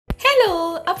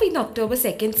അപ്പോൾ ഇന്ന് October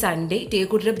 2nd Sunday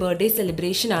ടീയക്കുട്ടിയുടെ birthday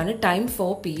celebration ആണ്. Time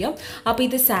 4 PM. അപ്പോൾ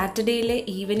ഇത് സാറ്റർഡേയിലെ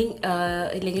ഈവനിങ്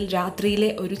അല്ലെങ്കിൽ രാത്രിയിലെ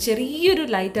ഒരു ചെറിയൊരു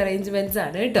ലൈറ്റ് അറേഞ്ച്മെൻറ്റ്സ്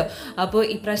ആണ് കേട്ടോ. അപ്പോൾ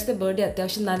ഇപ്രാവശ്യത്തെ ബർത്ത്ഡേ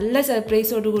അത്യാവശ്യം നല്ല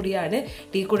സർപ്രൈസോട് കൂടിയാണ്.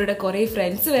 ടീയക്കുട്ടിയുടെ കുറേ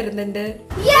ഫ്രണ്ട്സ് വരുന്നുണ്ട്.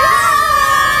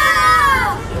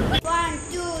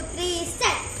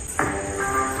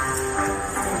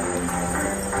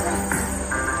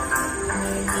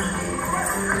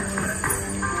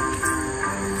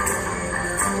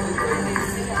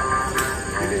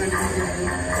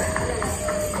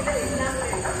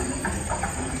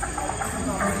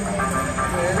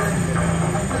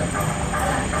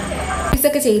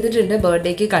 ഒക്കെ ചെയ്തിട്ടുണ്ട്.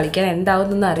 ബർത്ത്ഡേക്ക് കളിക്കാൻ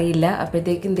എന്താവുന്നൊന്നും അറിയില്ല.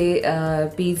 അപ്പോഴത്തേക്കും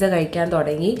പിസ്സ കഴിക്കാൻ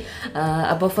തുടങ്ങി.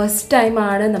 അപ്പോൾ ഫസ്റ്റ്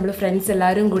ടൈമാണ് നമ്മൾ ഫ്രണ്ട്സ്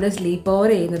എല്ലാവരും കൂടെ സ്ലീപ്പ്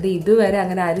ഓവർ ചെയ്യുന്നത്. ഇതുവരെ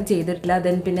അങ്ങനെ ആരും ചെയ്തിട്ടില്ല.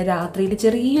 ദെൻ പിന്നെ രാത്രിയിൽ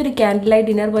ചെറിയൊരു ക്യാൻഡിൽ ലൈറ്റ്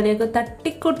ഡിന്നർ പോലെയൊക്കെ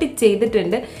തട്ടിക്കൊട്ടി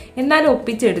ചെയ്തിട്ടുണ്ട്. എന്നാലും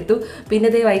ഒപ്പിച്ചെടുത്തു.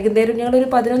 പിന്നെ വൈകുന്നേരം ഞങ്ങളൊരു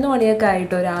 11 മണിയൊക്കെ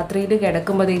ആയിട്ടോ രാത്രിയിൽ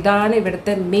കിടക്കുമ്പോൾ ഇതാണ്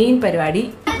ഇവിടുത്തെ മെയിൻ പരിപാടി.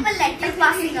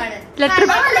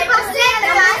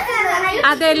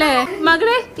 അതെല്ലേ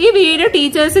മകളെ, ഈ വീഡിയോ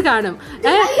ടീച്ചേഴ്സ് കാണും.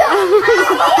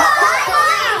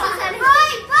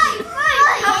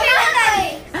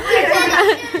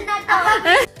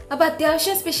 അപ്പോൾ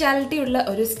അത്യാവശ്യം സ്പെഷ്യാലിറ്റി ഉള്ള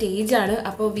ഒരു സ്റ്റേജാണ്.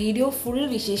 അപ്പോൾ വീഡിയോ ഫുൾ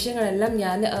വിശേഷങ്ങളെല്ലാം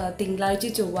ഞാൻ തിങ്കളാഴ്ച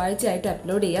ചൊവ്വാഴ്ച ആയിട്ട്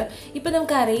അപ്ലോഡ് ചെയ്യാം. ഇപ്പൊ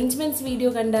നമുക്ക് അറേഞ്ച്മെന്റ്സ്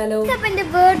വീഡിയോ കണ്ടാലോ?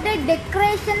 ബർത്ത്ഡേ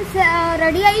ഡെക്കറേഷൻസ്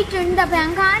റെഡി ആയിട്ടുണ്ട്. അപ്പൊ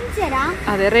ഞാൻ കാണിച്ചു തരാം.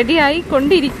 അതെ, റെഡി ആയി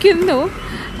കൊണ്ടിരിക്കുന്നു.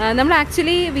 നമ്മൾ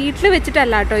ആക്ച്വലി വീട്ടിൽ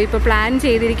വെച്ചിട്ടല്ല കേട്ടോ ഇപ്പൊ പ്ലാൻ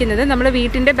ചെയ്തിരിക്കുന്നത്. നമ്മൾ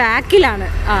വീട്ടിന്റെ ബാക്കിലാണ്.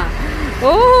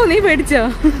 ഓ നീ പേടിച്ചോ?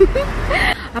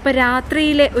 അപ്പൊ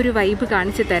രാത്രിയിലെ ഒരു വൈബ്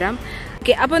കാണിച്ചു തരാം.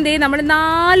 ഓക്കെ, അപ്പം നമ്മൾ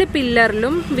 4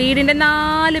 പില്ലറിലും വീടിന്റെ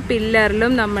 4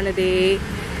 പില്ലറിലും നമ്മളിതേ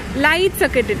ലൈറ്റ്സ്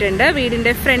ഒക്കെ ഇട്ടിട്ടുണ്ട്.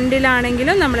 വീടിന്റെ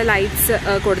ഫ്രണ്ടിലാണെങ്കിലും നമ്മൾ ലൈറ്റ്സ്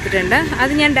കൊടുത്തിട്ടുണ്ട്.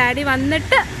 അത് ഞാൻ ഡാഡി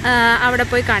വന്നിട്ട് അവിടെ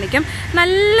പോയി കാണിക്കാം.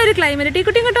 നല്ലൊരു ക്ലൈമറ്റ്.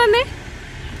 ടീക്കുട്ടി ഇങ്ങോട്ട് വന്നേ,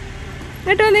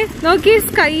 ഇങ്ങോട്ട് വന്നേ. നോക്കി,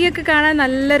 സ്കൈ ഒക്കെ കാണാൻ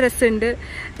നല്ല രസമുണ്ട്.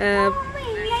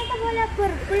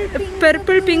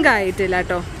 പെർപ്പിൾ പിങ്ക് ആയിട്ടില്ല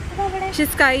കേട്ടോ, പക്ഷെ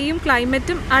സ്കൈയും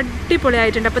ക്ലൈമറ്റും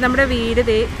അടിപൊളിയായിട്ടുണ്ട്. അപ്പൊ നമ്മുടെ വീട്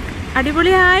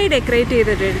അടിപൊളിയായി ഡെക്കറേറ്റ്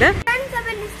ചെയ്തിട്ടുണ്ട്.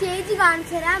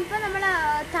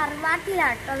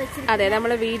 അതെ,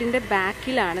 നമ്മളെ വീടിന്റെ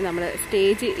ബാക്കിലാണ് നമ്മൾ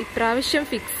സ്റ്റേജ് ഇപ്രാവശ്യം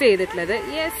ഫിക്സ് ചെയ്തിട്ടുള്ളത്.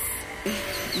 യെസ്,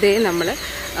 നമ്മള്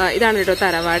ഇതാണ് കേട്ടോ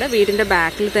തറവാട്. വീടിന്റെ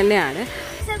ബാക്കിൽ തന്നെയാണ്.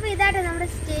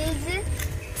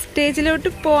 സ്റ്റേജിലോട്ട്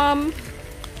പോവാം.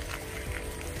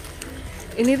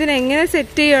 ഇനി ഇതിനെങ്ങനെ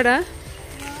സെറ്റ് ചെയ്യടാ?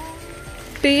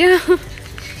 ടീയ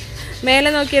മേലെ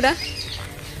നോക്കിയടാ.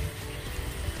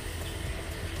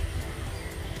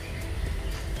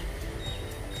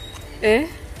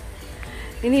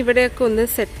 ഇനി ഇവിടെയൊക്കെ ഒന്ന്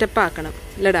സെറ്റപ്പ് ആക്കണം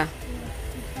അല്ലടാ?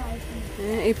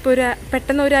 ഇപ്പൊ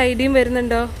പെട്ടെന്ന് ഒരു ഐഡിയയും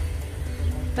വരുന്നുണ്ടോ?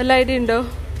 വല്ല ഐഡിയ ഉണ്ടോ?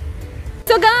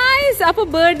 സോ ഗായ്സ്, അപ്പൊ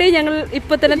ബർത്ത്ഡേ ഞങ്ങൾ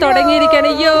ഇപ്പൊ തന്നെ തുടങ്ങിയിരിക്കുകയാണ്.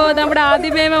 അയ്യോ, നമ്മുടെ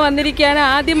ആദ്യമേമ വന്നിരിക്കുകയാണ്.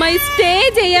 ആദ്യമായി സ്റ്റേ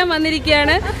ചെയ്യാൻ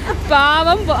വന്നിരിക്കുകയാണ്.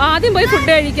 പാവം, ആദ്യം പോയി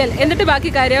ഫുഡ് കഴിക്കൽ, എന്നിട്ട്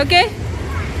ബാക്കി കാര്യം. ഓക്കെ,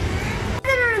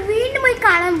 വീണ്ടും പോയി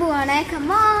കാണാൻ പോവാണ്.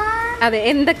 അതെ,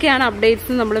 എന്തൊക്കെയാണ്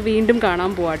അപ്ഡേറ്റ്സ് നമ്മൾ വീണ്ടും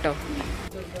കാണാൻ പോവാട്ടോ.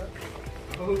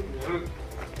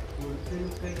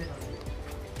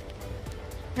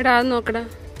 എടാ അത് നോക്കടാ,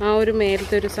 ആ ഒരു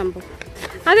മേലത്തെ ഒരു സംഭവം.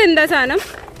 അതെന്താ സാധനം?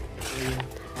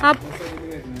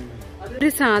 ഒരു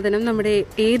സാധനം നമ്മുടെ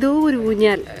ഏതോ ഒരു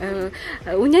ഊഞ്ഞാൽ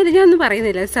ഞാൻ ഒന്നും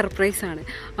പറയുന്നില്ല, സർപ്രൈസ് ആണ്.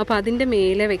 അപ്പൊ അതിന്റെ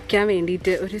മേലെ വെക്കാൻ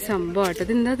വേണ്ടിയിട്ട് ഒരു സംഭവം ആട്ടോ.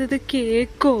 ഇത് എന്താ? ഇത്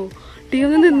കേക്കോ? ടീ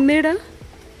ഒന്ന് നിന്നേടാ,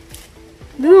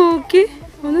 ഇത് നോക്കി,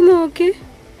 ഒന്ന് നോക്കി.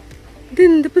 ഇത്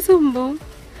എന്തിപ്പോ സംഭവം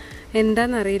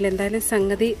എന്താന്നറിയില്ല. എന്തായാലും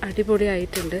സംഗതി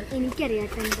അടിപൊളിയായിട്ടുണ്ട്.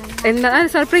 എന്താ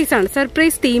സർപ്രൈസ് ആണ്,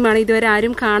 സർപ്രൈസ് തീമാണ്. ഇതുവരെ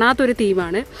ആരും കാണാത്തൊരു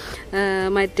തീമാണ്.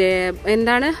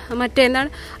 എന്താണ്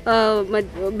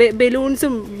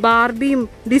ബലൂൺസും ബാർബിയും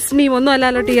ഡിസ്നിയും ഒന്നും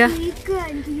അല്ലല്ലോ ടിയ.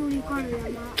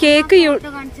 Cake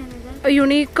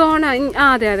unicorn.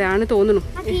 അതെ അതെ ആണ് തോന്നുന്നു.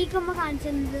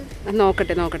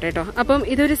 നോക്കട്ടെ കേട്ടോ. അപ്പം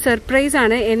ഇതൊരു സർപ്രൈസ്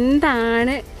ആണ്.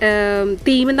 എന്താണ്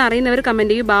തീം എന്ന് അറിയുന്നവർ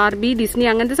കമന്റ് ചെയ്യും. ബാർബി, ഡിസ്നി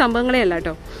അങ്ങനത്തെ സംഭവങ്ങളെ അല്ല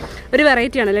കേട്ടോ. ഒരു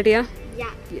വെറൈറ്റി ആണല്ലോ ടിയ.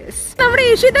 നമ്മുടെ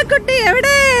ഇഷിതക്കുട്ടി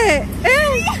എവിടെ?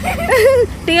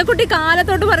 ടിയക്കുട്ടി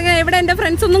കാലത്തോട്ട് പറയാ എവിടെ എന്റെ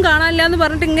ഫ്രണ്ട്സ് ഒന്നും കാണാനില്ല എന്ന്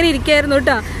പറഞ്ഞിട്ട് ഇങ്ങനെ ഇരിക്കായിരുന്നു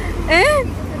കേട്ടോ.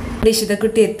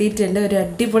 ഇഷിതക്കുട്ടി എത്തിയിട്ടുണ്ട്. ഒരു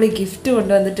അടിപൊളി ഗിഫ്റ്റ്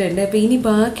കൊണ്ടുവന്നിട്ടുണ്ട്. അപ്പൊ ഇനി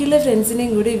ബാക്കിയുള്ള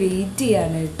ഫ്രണ്ട്സിനെയും കൂടി വെയിറ്റ്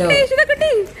ചെയ്യാണ് കേട്ടോ.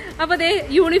 ഇഷിതക്കുട്ടി അപ്പൊ അതെ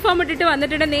യൂണിഫോം ഇട്ടിട്ട്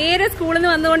വന്നിട്ടുണ്ട്. നേരെ സ്കൂളിൽ നിന്ന്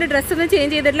വന്നുകൊണ്ട് ഡ്രസ്സൊന്നും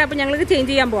ചേഞ്ച് ചെയ്തിട്ടില്ല. അപ്പൊ ഞങ്ങൾക്ക്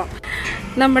ചേഞ്ച് ചെയ്യാൻ പോവാം.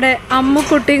 നമ്മുടെ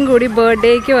അമ്മുക്കുട്ടിയും കൂടി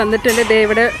ബർത്ത്ഡേക്ക് വന്നിട്ടുണ്ട്.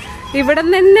 ഇവിടെ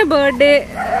തന്നെ ബർത്ത്ഡേ.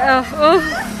 ഓ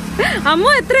അമ്മ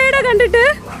എത്രയാടാ കണ്ടിട്ട്?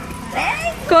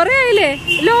 കൊറേ ആയില്ലേ?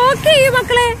 ലോക്ക് ചെയ്യൂ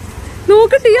മക്കളെ,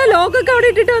 നോക്കിട്ടിയോ? ലോക്കൊക്കെ അവിടെ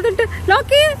ഇട്ടിട്ട് വന്നിട്ട്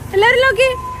ലോക്ക് ചെയ്യൂ, എല്ലാരും ലോക്ക്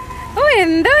ചെയ്യൂ. ഓ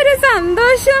എന്താ ഒരു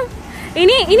സന്തോഷം.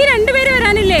 ഇനി 2 പേര്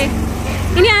വരാനില്ലേ?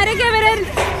 ഇനി ആരൊക്കെയാ വരാൻ?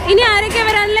 ഇനി ആരൊക്കെ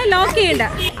വരാനല്ലേ ലോക്ക് ചെയ്യണ്ട.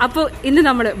 അപ്പൊ ഇന്ന്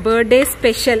നമ്മള് ബർത്ത്ഡേ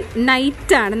സ്പെഷ്യൽ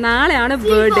നൈറ്റ് ആണ്. നാളെയാണ്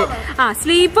ബർത്ത്ഡേ.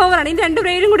 സ്ലീപ്പ് ഓവർ ആണ്. ഇനി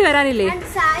രണ്ടുപേരും കൂടി വരാനില്ലേ?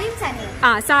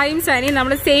 സായും സനിയും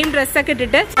നമ്മള് സെയിം ഡ്രസ്സൊക്കെ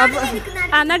ഇട്ടിട്ട്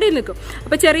നടുവിൽ നിൽക്കും.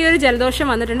 അപ്പൊ ചെറിയൊരു ജലദോഷം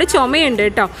വന്നിട്ടുണ്ട്, ചുമയുണ്ട്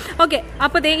കേട്ടോ. ഓക്കെ,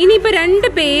 അപ്പൊ ഇനിയിപ്പോ 2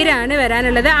 പേരാണ്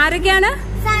വരാനുള്ളത്. ആരൊക്കെയാണ്?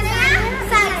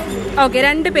 ഓക്കെ,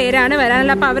 2 പേരാണ്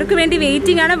വരാനുള്ളത്. അപ്പൊ അവർക്ക് വേണ്ടി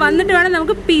വെയിറ്റിംഗ് ആണ്. വന്നിട്ട് വേണം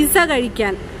നമുക്ക് പിസ്സ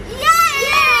കഴിക്കാൻ.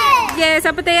 യെസ്,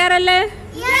 അപ്പൊ തയ്യാറല്ലേ?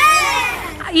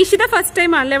 ഈഷിത ഫസ്റ്റ്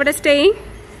ടൈം ആണല്ലേ ഇവിടെ സ്റ്റേയിങ്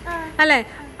അല്ലെ?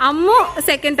 അമ്മു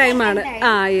സെക്കൻഡ് ടൈം ആണ്.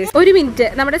 യെസ്. 1 മിനിറ്റ്,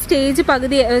 നമ്മുടെ സ്റ്റേജ്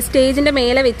പകുതി സ്റ്റേജിന്റെ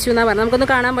മേലെ വെച്ചു എന്നാ പറഞ്ഞു. നമുക്കൊന്ന്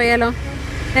കാണാൻ പോയാലോ?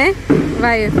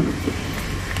 വായോ.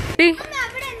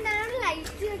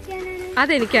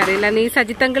 അതെനിക്കറിയില്ല, നീ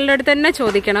സജിത് അങ്കിളിന്റെ അടുത്ത് തന്നെ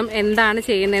ചോദിക്കണം എന്താണ്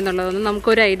ചെയ്യുന്നതെന്നുള്ളതൊന്നും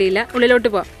നമുക്കൊരു ഐഡിയ ഇല്ല. ഉള്ളിലോട്ട്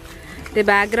പോവാം.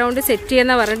 ബാക്ക്ഗ്രൗണ്ട് സെറ്റ്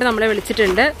ചെയ്യുന്ന പറഞ്ഞിട്ട് നമ്മളെ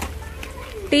വിളിച്ചിട്ടുണ്ട്.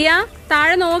 ടിയ,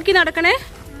 താഴെ നോക്കി നടക്കണേ,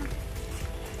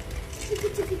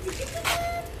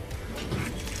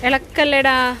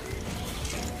 ഇളക്കല്ലേടാ.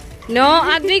 No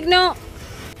Advik, no.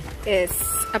 യെസ്,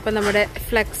 അപ്പൊ നമ്മുടെ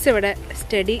ഫ്ലെക്സ് ഇവിടെ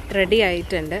സ്റ്റഡി റെഡി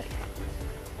ആയിട്ടുണ്ട്.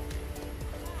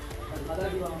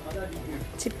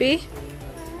 ചിപ്പി,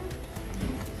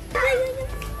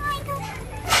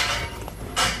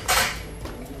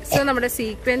 സോ നമ്മുടെ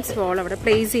സീക്വൻസ് വോൾ അവിടെ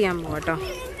പ്ലേസ് ചെയ്യാൻ പോകട്ടോ.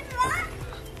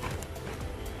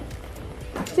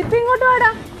 ചിപ്പി ഇങ്ങോട്ട്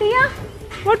വാടാ. ടിയ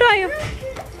ഇങ്ങോട്ട് വായോ.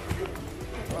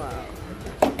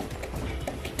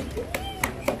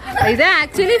 ഇത്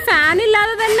ആക്ച്വലി ഫാൻ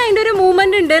ഇല്ലാതെ തന്നെ അതിന്റെ ഒരു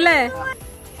മൂവ്മെന്റ് ഉണ്ട് അല്ലേ?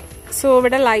 സോ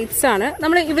ഇവിടെ ലൈറ്റ്സ് ആണ്.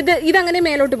 നമ്മൾ ഇതങ്ങനെ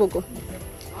മേലോട്ട് പോക്കും.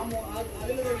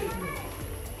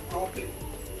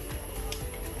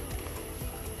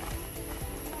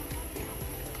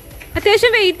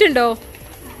 അത്യാവശ്യം വെയിറ്റ് ഉണ്ടോ?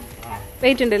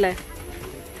 വെയിറ്റ് ഉണ്ട് അല്ലേ?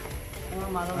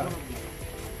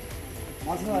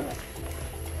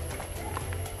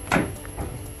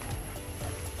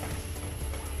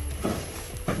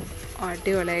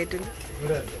 അടിപൊളിയായിട്ടുണ്ട്.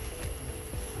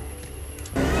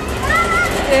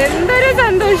 എന്തൊരു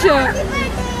സന്തോഷം.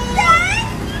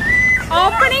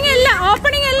 ഓപ്പണിംഗ്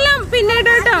എല്ലാം പിന്നീട്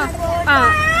കേട്ടോ.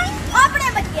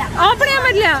 ഓപ്പൺ ചെയ്യാൻ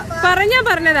പറ്റില്ല,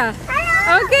 പറഞ്ഞതാ.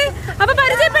 ഓക്കെ, അപ്പൊ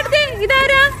പരിചയപ്പെടുത്തി.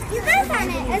 ഇതാരാ?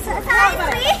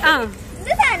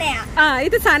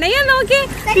 ഇത് സനയ. നോക്കി,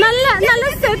 നല്ല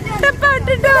സെറ്റപ്പ്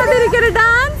ആയിട്ടിട്ട് വന്നിരിക്കുന്നത്.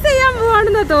 ഡാൻസ് ചെയ്യാൻ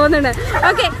പോവാണെന്ന് തോന്നുന്നത്.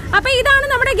 ഓക്കെ, അപ്പൊ ഇതാണ്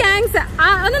നമ്മുടെ ഗാങ്സ്.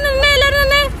 ഒന്ന് നിന്നേ, എല്ലാരും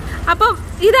നിന്നേ. അപ്പം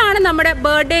ഇതാണ് നമ്മുടെ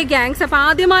ബർത്ത്ഡേ ഗാങ്സ്. അപ്പൊ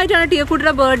ആദ്യമായിട്ടാണ്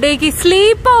ടിയക്കുട്ടിയുടെ ബർത്ത്ഡേക്ക്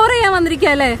സ്ലീപ്പ് ഓവർ ചെയ്യാൻ വന്നിരിക്കുക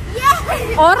അല്ലേ?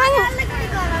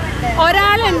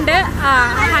 ഒരാളുണ്ട്.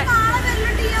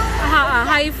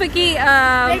 ഹൈഫയ്ക്ക്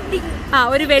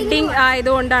ഒരു വെഡിങ്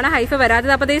ആയതുകൊണ്ടാണ് ഹൈഫ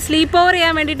വരാത്തത്. അപ്പൊ സ്ലീപ്പ് ഓവർ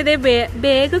ചെയ്യാൻ വേണ്ടിട്ട്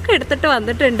ബാഗൊക്കെ എടുത്തിട്ട്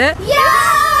വന്നിട്ടുണ്ട്.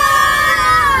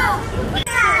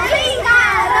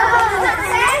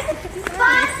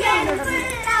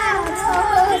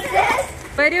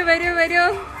 വരൂ.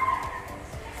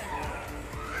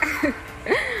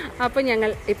 അപ്പൊ ഞങ്ങൾ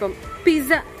ഇപ്പം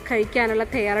പിസ്സ കഴിക്കാനുള്ള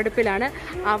തയ്യാറെടുപ്പിലാണ്.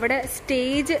 അവിടെ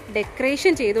സ്റ്റേജ്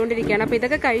ഡെക്കറേഷൻ ചെയ്തുകൊണ്ടിരിക്കുകയാണ്. അപ്പൊ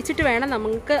ഇതൊക്കെ കഴിച്ചിട്ട് വേണം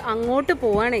നമുക്ക് അങ്ങോട്ട്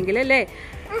പോവാണെങ്കിൽ അല്ലേ?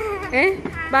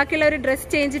 ബാക്കിയുള്ള ഒരു ഡ്രസ്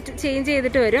ചേഞ്ച്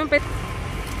ചെയ്തിട്ട് വരും.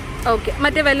 ഓക്കെ,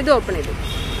 മറ്റേ വലുത് ഓപ്പൺ ചെയ്തു.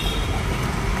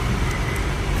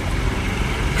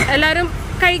 എല്ലാരും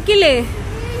കഴിക്കില്ലേ?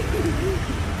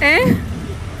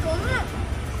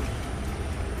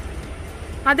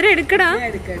 അതിൽ എടുക്കടാ.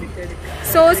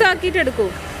 സോസ് ആക്കിട്ട് എടുക്കൂ.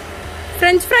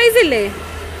 ഫ്രഞ്ച് ഫ്രൈസ് ഇല്ലേ?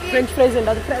 ഫ്രഞ്ച് ഫ്രൈസ്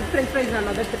ഉണ്ട്.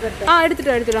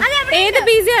 എടുത്തിട്ടോ. ഏത്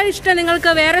പിസ്സയാണ് ഇഷ്ടം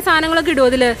നിങ്ങൾക്ക്? വേറെ സാധനങ്ങളൊക്കെ ഇടുവോ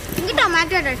അതില്?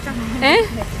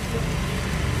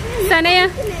 സനയ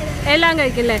എല്ലാം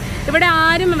കഴിക്കില്ലേ? ഇവിടെ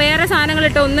ആരും വേറെ സാധനങ്ങൾ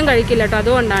ഇട്ടോ ഒന്നും കഴിക്കില്ല കേട്ടോ.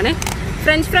 അതുകൊണ്ടാണ്.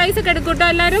 ഫ്രഞ്ച് ഫ്രൈസ് ഒക്കെ എടുക്കൂട്ടോ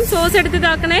എല്ലാരും. സോസ്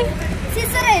എടുത്തിട്ടാക്കണേ.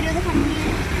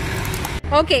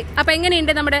 ഓക്കെ, അപ്പൊ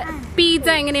എങ്ങനെയുണ്ട് നമ്മുടെ പിസ്സ?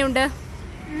 എങ്ങനെയുണ്ട്?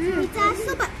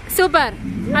 സൂപ്പർ.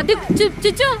 അത്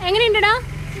ചുച്ചു എങ്ങനെയുണ്ടടാ?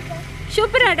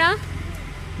 സൂപ്പറാടാ.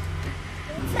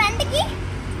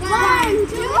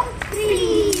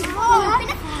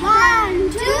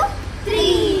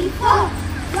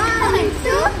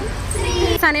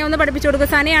 സനയ ഒന്ന് പഠിപ്പിച്ചു കൊടുക്കും.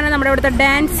 സനയാണ് നമ്മുടെ ഇവിടുത്തെ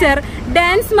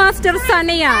ഡാൻസ് മാസ്റ്റർ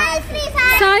സനയ.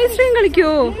 സായി ശ്രീം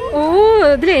കളിക്കോ? ഓ,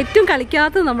 ഇതിൽ ഏറ്റവും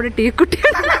കളിക്കാത്തത് നമ്മുടെ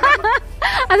ടീക്കുട്ടിയാണ്.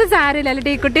 അത് സാരില്ല അല്ലേ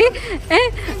ടീക്കുട്ടി?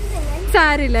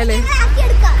 സാരില്ല അല്ലേ?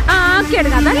 ആക്കി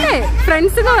എടുക്കാം. അതല്ലേ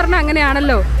ഫ്രണ്ട്സ് എന്ന് പറഞ്ഞ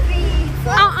അങ്ങനെയാണല്ലോ.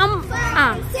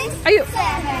 അയ്യോ,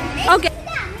 ഓക്കെ.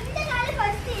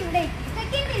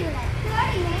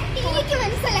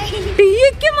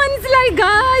 ടീക്ക് മനസ്സിലായി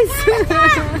ഗായ്സ്.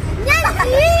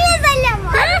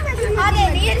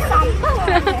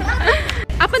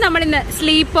 അപ്പൊ നമ്മളിന്ന്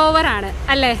സ്ലീപ്പ് ഓവർ ആണ്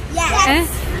അല്ലേ?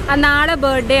 നാളെ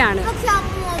ബർത്ത്ഡേ ആണ്.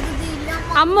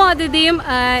 അമ്മ അതിഥിയും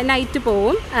നൈറ്റ്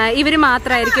പോവും. ഇവര്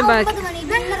മാത്രമായിരിക്കും ബാക്കി.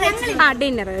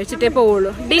 ഡിന്നർ കഴിച്ചിട്ടേ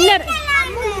പോവുള്ളൂ. ഡിന്നർ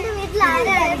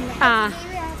ആ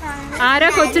ആരാ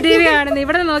കൊച്ചു ടി വി കാണുന്നത്?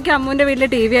 ഇവിടെ നോക്കി അമ്മുവിന്റെ വീട്ടില്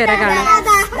ടി വി ആരാ കാണാം.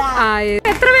 ആ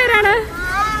എത്ര പേരാണ്?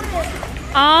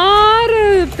 6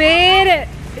 പേര്.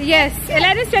 യെസ്,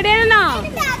 എല്ലാരും സ്റ്റഡി ചെയ്യണോ?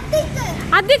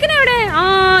 അധ്യക്ഷനെ എവിടെ? ആ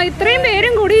ഇത്രയും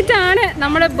പേരും കൂടിയിട്ടാണ്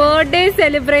നമ്മുടെ ബർത്ത്ഡേ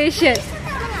സെലിബ്രേഷൻ.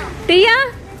 ടിയ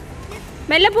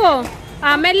മെല്ലെ പോ.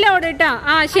 ആ മെല്ലെ ഓടിട്ടാ.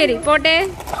 ആ ശരി പോട്ടെ.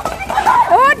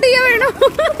 ഓ ടിയ വീണു.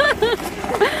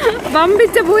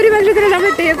 വമ്പിച്ച ഭൂരിപക്ഷത്തിന്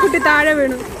നമ്മുടെ ടിയക്കുട്ടി താഴെ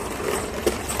വീണു.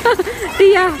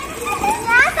 ടിയ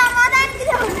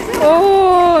ഓ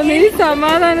നീ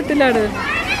സമാധാനത്തിലാണ്.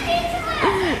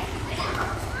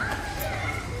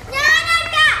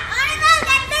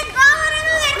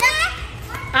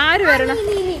 ആര് വരണം?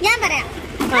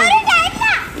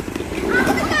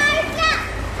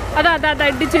 അതാ അതാ അതാ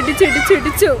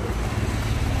ഇടിച്ചിടിച്ചിടിച്ചിടിച്ചു.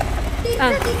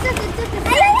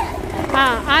 ആ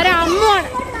ആരാ?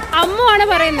 അമ്മുവാണ്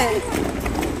പറയുന്നത്.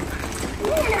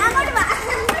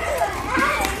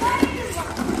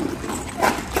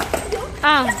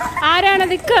 ആ ആരാണ്?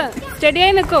 നിക്ക്,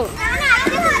 സ്റ്റഡിയായി നിക്കോ.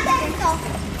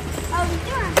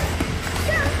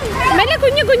 മെല്ലെ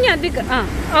കുഞ്ഞു കുഞ്ഞു അതിക്ക്. ആ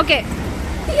ഓക്കെ.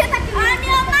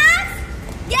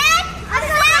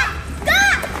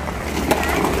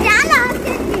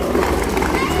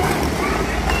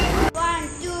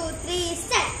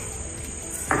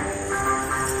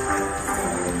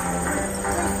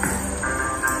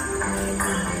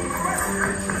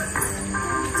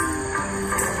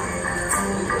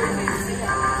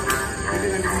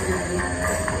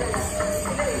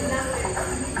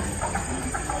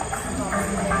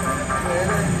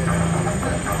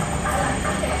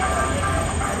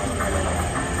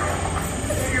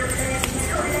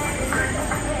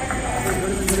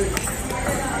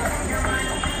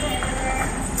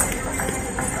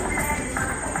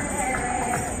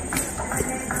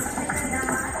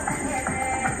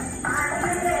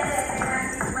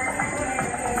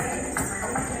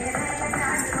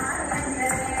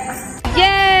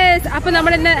 അപ്പൊ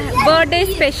നമ്മളിന്ന് ബർത്ത്ഡേ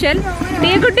സ്പെഷ്യൽ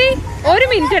കുട്ടി ഒരു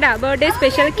മിനിറ്റടാ. ബർത്ത്ഡേ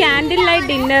സ്പെഷ്യൽ ക്യാൻഡിൽ ലൈറ്റ്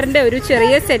ഡിന്നറിന്റെ ഒരു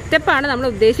ചെറിയ സെറ്റപ്പ് ആണ് നമ്മൾ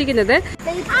ഉദ്ദേശിക്കുന്നത്.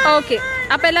 ഓക്കെ,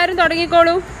 അപ്പൊ എല്ലാരും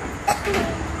തുടങ്ങിക്കോളൂ.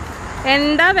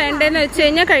 എന്താ വേണ്ടെന്ന് വെച്ച്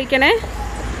കഴിഞ്ഞാൽ കഴിക്കണേ.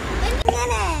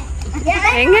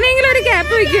 എങ്ങനെയെങ്കിലും ഒരു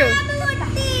ക്യാപ്പ് വെക്കൂ.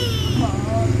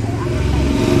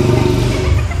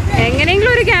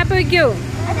 എങ്ങനെയെങ്കിലും ഒരു ക്യാപ്പ് വെക്കൂ.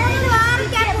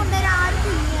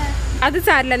 അത്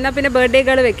സാരില്ല, എന്നാ പിന്നെ ബർത്ത്ഡേ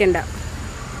ഗേൾ വെക്കണ്ട.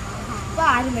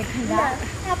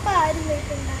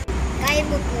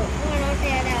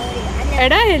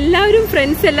 എടാ എല്ലാവരും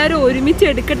ഫ്രണ്ട്സ് എല്ലാരും ഒരുമിച്ച്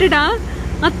എടുക്കട്ടെടാ.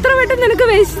 അത്ര പെട്ടെന്ന് നിനക്ക്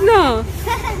വിശന്നോ?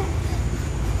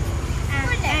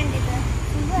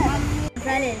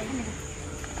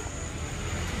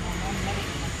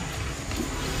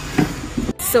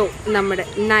 സോ നമ്മുടെ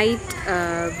നൈറ്റ്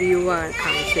വ്യൂ ആണ്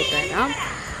കാണിച്ചു തരാം.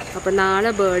 അപ്പം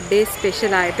നാളെ ബർത്ത്ഡേ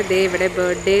സ്പെഷ്യലായിട്ട് ദേ ഇവിടെ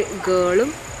ബർത്ത്ഡേ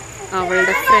ഗേളും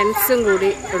അവളുടെ ഫ്രണ്ട്സും കൂടി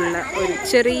ഉള്ള ഒരു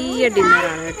ചെറിയ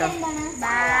ഡിന്നറാണ് കേട്ടോ.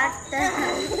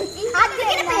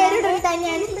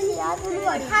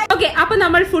 ഓക്കെ, അപ്പൊ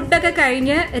നമ്മൾ ഫുഡൊക്കെ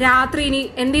കഴിഞ്ഞ് രാത്രി ഇനി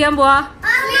എന്ത് ചെയ്യാൻ പോവാ?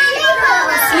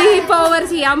 സ്ലീപ്പ് ഓവർ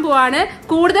ചെയ്യാൻ പോവാണ്.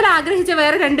 കൂടുതൽ ആഗ്രഹിച്ച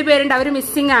വേറെ 2 പേരുണ്ട്, അവര്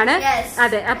മിസ്സിംഗ് ആണ്.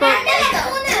 അതെ, അപ്പൊ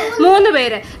 3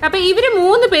 പേര്. അപ്പൊ ഇവര്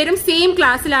 3 പേരും സെയിം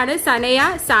ക്ലാസ്സിലാണ്. സനയ,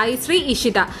 സായിശ്രീ,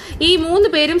 ഇഷിത. ഈ 3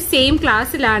 പേരും സെയിം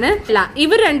ക്ലാസ്സിലാണ്. അല്ല,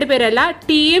 ഇവർ 2 പേരല്ല,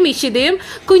 ടീയും ഇഷിതയും.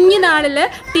 കുഞ്ഞുനാളില്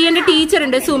ടീന്റെ ടീച്ചർ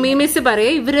ഉണ്ട്, സുമി മിസ്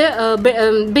പറയും, ഇവര്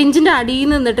ബെഞ്ചിന്റെ അടിയിൽ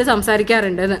നിന്നിട്ട്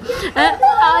സംസാരിക്കാറുണ്ടെന്ന്.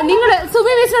 നിങ്ങള്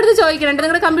സുമി മിസ്സിനടുത്ത് ചോദിക്കണുണ്ട്,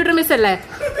 നിങ്ങളുടെ കമ്പ്യൂട്ടർ മിസ് അല്ലേ?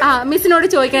 ആ മിസ്സിനോട്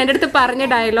ചോദിക്കണം. എന്റെ അടുത്ത് പറഞ്ഞ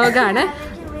ഡയലോഗാണ്.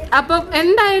 അപ്പൊ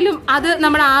എന്തായാലും അത്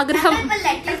നമ്മുടെ ആഗ്രഹം.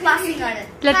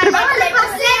 ലെറ്റർ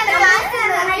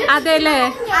അതെല്ലേ,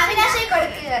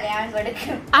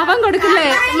 അവൻ കൊടുക്കില്ലേ?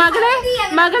 മകളെ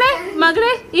മകളെ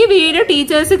മകളെ ഈ വീഡിയോ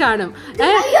ടീച്ചേഴ്സ് കാണും.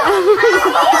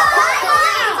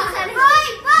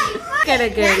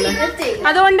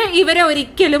 അതുകൊണ്ട് ഇവരെ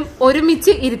ഒരിക്കലും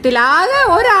ഒരുമിച്ച് ഇരുത്തില്ല. ആകെ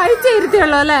ഒരാഴ്ച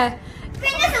ഇരുത്തിയുള്ളൂ അല്ലേ?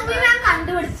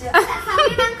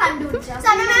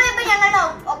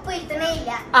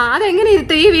 അതെങ്ങനെ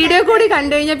ഇരുത്തും? ഈ വീഡിയോ കൂടി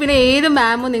കണ്ടു കഴിഞ്ഞാൽ പിന്നെ ഏത്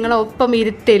മാമും നിങ്ങളെ ഒപ്പം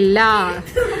ഇരുത്തില്ല.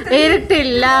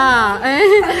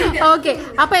 ഓക്കെ,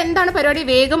 അപ്പൊ എന്താണ് പരിപാടി?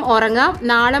 വേഗം ഉറങ്ങാം.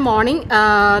 നാളെ മോർണിംഗ്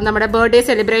നമ്മുടെ ബർത്ത്ഡേ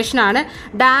സെലിബ്രേഷൻ ആണ്.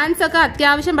 ഡാൻസ് ഒക്കെ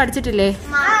അത്യാവശ്യം പഠിച്ചിട്ടില്ലേ?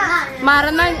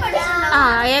 മറന്ന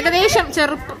ഏകദേശം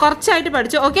കുറച്ചായിട്ട്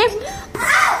പഠിച്ചു. ഓക്കെ,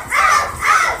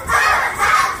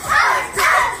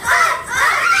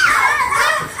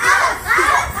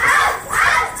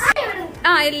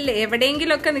 ഇല്ലേ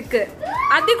എവിടെയെങ്കിലും ഒക്കെ നിക്ക്.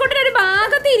 അതിക്കൂട്ടൊരു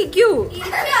ഭാഗത്ത് ഇരിക്കൂ.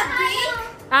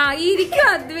 ഇരിക്കൂ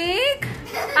അദ്വേക്.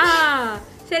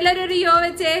 എല്ലാരും ഒരു യോ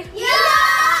വെച്ചേ.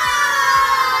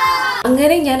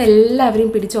 അങ്ങനെ ഞാൻ എല്ലാവരെയും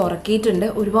പിടിച്ച് ഉറക്കിയിട്ടുണ്ട്.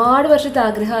 ഒരുപാട് വർഷത്തെ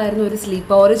ആഗ്രഹമായിരുന്നു ഒരു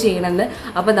സ്ലീപ്പ് ഓവർ ചെയ്യണമെന്ന്.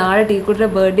 അപ്പോൾ നാളെ ടീക്കുട്ടിയുടെ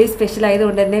ബർത്ത്ഡേ സ്പെഷ്യൽ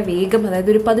ആയതുകൊണ്ട് തന്നെ വേഗം,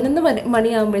 അതായത് ഒരു 11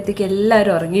 മണിയാകുമ്പോഴത്തേക്ക്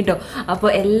എല്ലാവരും ഉറങ്ങിട്ടോ. അപ്പോൾ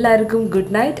എല്ലാവർക്കും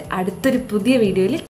ഗുഡ് നൈറ്റ്. അടുത്തൊരു പുതിയ വീഡിയോയിൽ